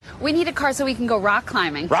We need a car so we can go rock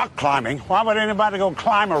climbing. Rock climbing? Why would anybody go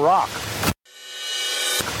climb a rock?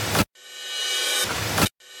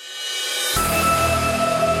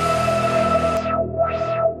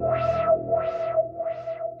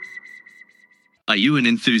 Are you an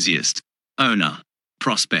enthusiast, owner,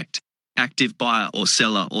 prospect, active buyer or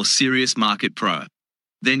seller or serious market pro?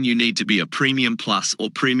 Then you need to be a Premium Plus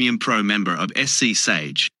or Premium Pro member of SC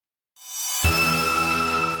Sage.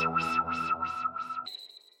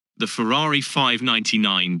 The Ferrari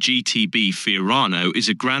 599 GTB Fiorano is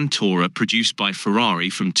a Grand Tourer produced by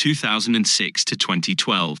Ferrari from 2006 to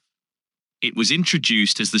 2012. It was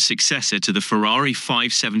introduced as the successor to the Ferrari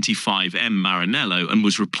 575M Maranello and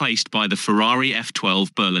was replaced by the Ferrari F12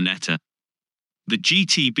 Berlinetta. The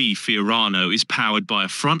GTB Fiorano is powered by a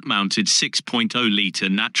front-mounted 6.0-litre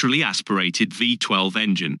naturally aspirated V12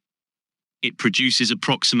 engine. It produces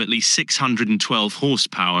approximately 612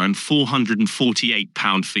 horsepower and 448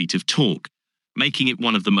 pound-feet of torque, making it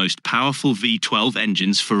one of the most powerful V12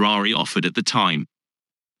 engines Ferrari offered at the time.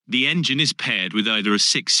 The engine is paired with either a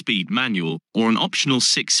 6-speed manual or an optional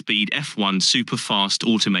 6-speed F1 super-fast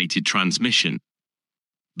automated transmission.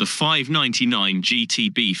 The 599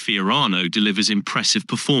 GTB Fiorano delivers impressive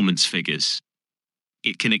performance figures.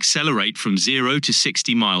 It can accelerate from 0 to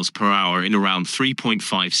 60 miles per hour in around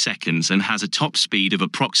 3.5 seconds and has a top speed of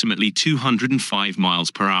approximately 205 miles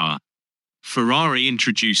per hour. Ferrari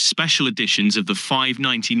introduced special editions of the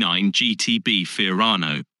 599 GTB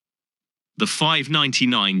Fiorano. The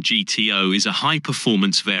 599 GTO is a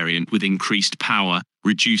high-performance variant with increased power,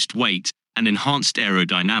 reduced weight, and enhanced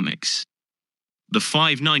aerodynamics. The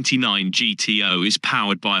 599 GTO is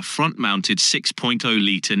powered by a front-mounted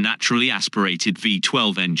 6.0-litre naturally aspirated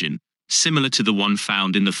V12 engine, similar to the one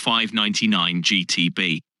found in the 599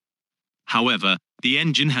 GTB. However, the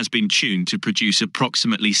engine has been tuned to produce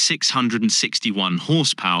approximately 661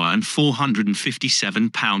 horsepower and 457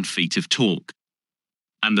 pound-feet of torque.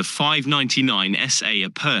 And the 599 SA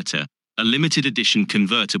Aperta, a limited edition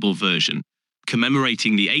convertible version,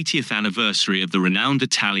 commemorating the 80th anniversary of the renowned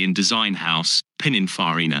Italian design house,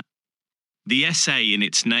 Pininfarina. The SA in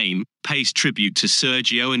its name pays tribute to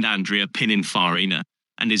Sergio and Andrea Pininfarina,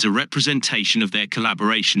 and is a representation of their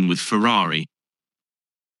collaboration with Ferrari.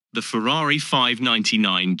 The Ferrari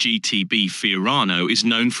 599 GTB Fiorano is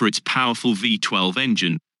known for its powerful V12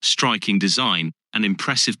 engine, striking design, and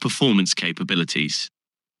impressive performance capabilities.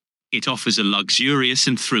 It offers a luxurious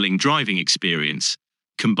and thrilling driving experience,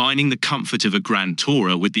 combining the comfort of a Grand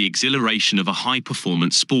Tourer with the exhilaration of a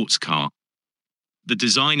high-performance sports car. The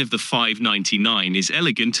design of the 599 is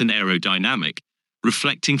elegant and aerodynamic,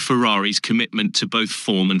 reflecting Ferrari's commitment to both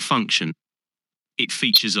form and function. It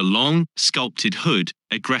features a long, sculpted hood,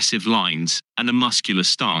 aggressive lines, and a muscular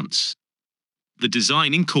stance. The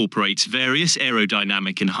design incorporates various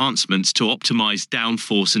aerodynamic enhancements to optimize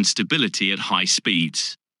downforce and stability at high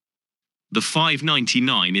speeds. The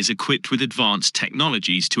 599 is equipped with advanced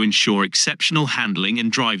technologies to ensure exceptional handling and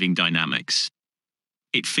driving dynamics.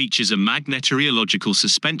 It features a magnetorheological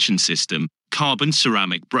suspension system, carbon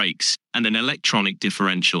ceramic brakes, and an electronic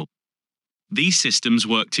differential. These systems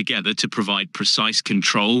work together to provide precise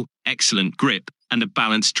control, excellent grip, and a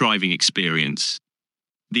balanced driving experience.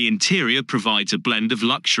 The interior provides a blend of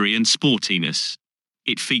luxury and sportiness.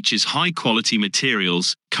 It features high-quality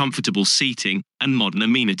materials, comfortable seating, and modern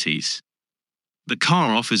amenities. The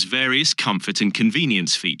car offers various comfort and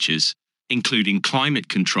convenience features, including climate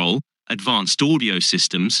control, advanced audio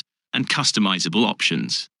systems, and customizable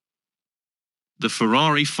options. The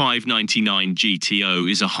Ferrari 599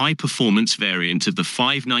 GTO is a high-performance variant of the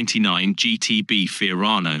 599 GTB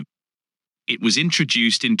Fiorano. It was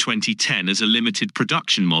introduced in 2010 as a limited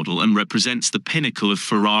production model and represents the pinnacle of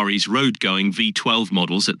Ferrari's road-going V12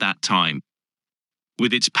 models at that time.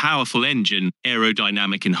 With its powerful engine,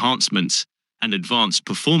 aerodynamic enhancements, and advanced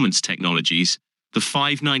performance technologies, the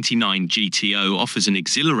 599 GTO offers an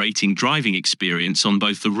exhilarating driving experience on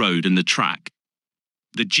both the road and the track.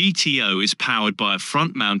 The GTO is powered by a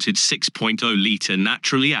front-mounted 6.0-litre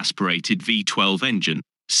naturally aspirated V12 engine,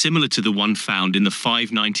 similar to the one found in the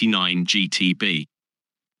 599 GTB.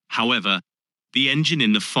 However, the engine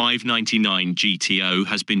in the 599 GTO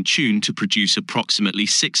has been tuned to produce approximately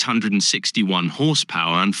 661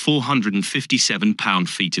 horsepower and 457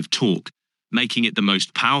 pound-feet of torque, making it the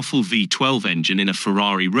most powerful V12 engine in a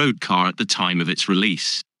Ferrari road car at the time of its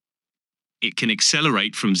release. It can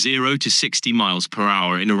accelerate from 0 to 60 miles per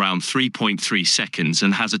hour in around 3.3 seconds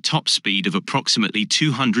and has a top speed of approximately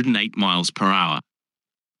 208 miles per hour.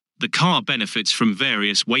 The car benefits from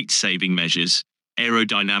various weight-saving measures,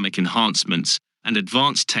 aerodynamic enhancements, and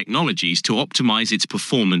advanced technologies to optimize its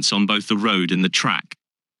performance on both the road and the track.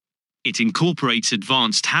 It incorporates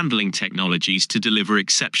advanced handling technologies to deliver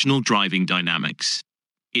exceptional driving dynamics.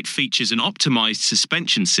 It features an optimized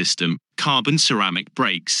suspension system, carbon ceramic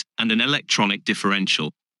brakes, and an electronic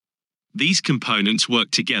differential. These components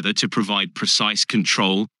work together to provide precise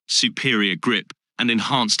control, superior grip, and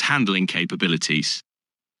enhanced handling capabilities.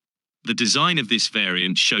 The design of this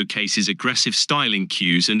variant showcases aggressive styling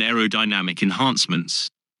cues and aerodynamic enhancements.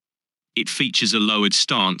 It features a lowered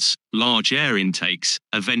stance, large air intakes,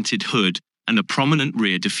 a vented hood, and a prominent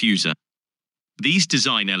rear diffuser. These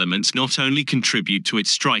design elements not only contribute to its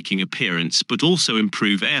striking appearance but also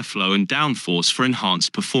improve airflow and downforce for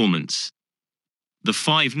enhanced performance. The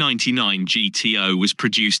 599 GTO was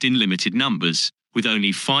produced in limited numbers, with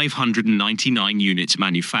only 599 units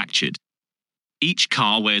manufactured. Each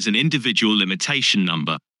car wears an individual limitation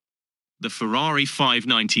number. The Ferrari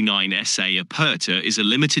 599 SA Aperta is a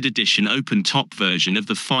limited edition open-top version of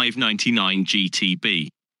the 599 GTB.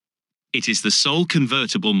 It is the sole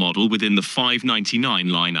convertible model within the 599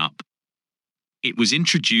 lineup. It was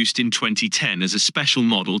introduced in 2010 as a special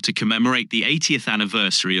model to commemorate the 80th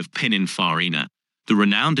anniversary of Pininfarina, the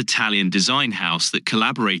renowned Italian design house that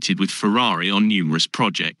collaborated with Ferrari on numerous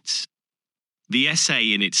projects. The SA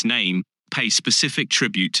in its name pays specific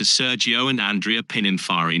tribute to Sergio and Andrea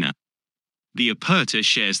Pininfarina. The Aperta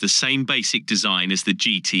shares the same basic design as the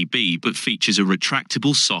GTB but features a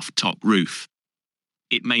retractable soft-top roof.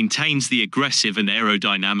 It maintains the aggressive and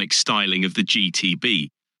aerodynamic styling of the GTB,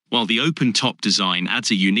 while the open-top design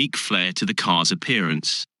adds a unique flair to the car's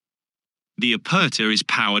appearance. The Aperta is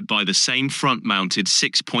powered by the same front-mounted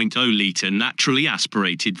 6.0-litre naturally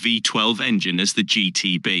aspirated V12 engine as the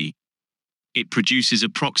GTB. It produces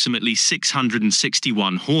approximately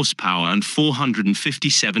 661 horsepower and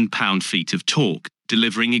 457 pound-feet of torque,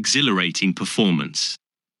 delivering exhilarating performance.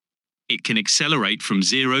 It can accelerate from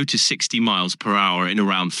 0 to 60 miles per hour in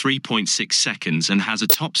around 3.6 seconds and has a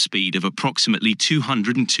top speed of approximately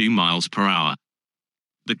 202 miles per hour.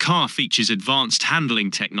 The car features advanced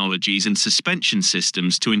handling technologies and suspension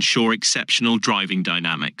systems to ensure exceptional driving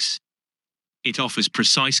dynamics. It offers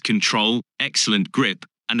precise control, excellent grip,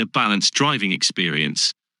 and a balanced driving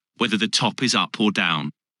experience, whether the top is up or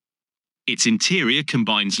down. Its interior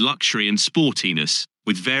combines luxury and sportiness,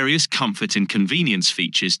 with various comfort and convenience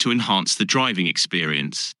features to enhance the driving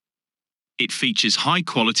experience. It features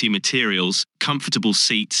high-quality materials, comfortable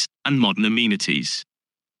seats, and modern amenities.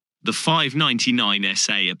 The 599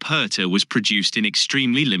 SA Aperta was produced in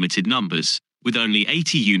extremely limited numbers, with only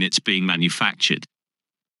 80 units being manufactured.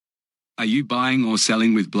 Are you buying or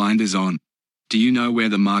selling with blinders on? Do you know where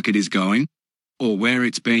the market is going? Or where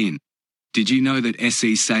it's been? Did you know that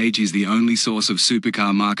SC Sage is the only source of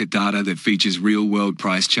supercar market data that features real-world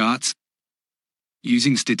price charts?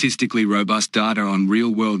 Using statistically robust data on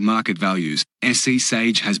real-world market values, SC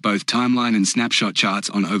Sage has both timeline and snapshot charts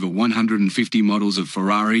on over 150 models of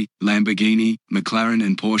Ferrari, Lamborghini, McLaren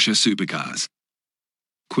and Porsche supercars.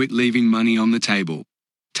 Quit leaving money on the table.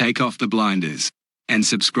 Take off the blinders. And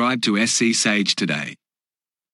subscribe to SC Sage today.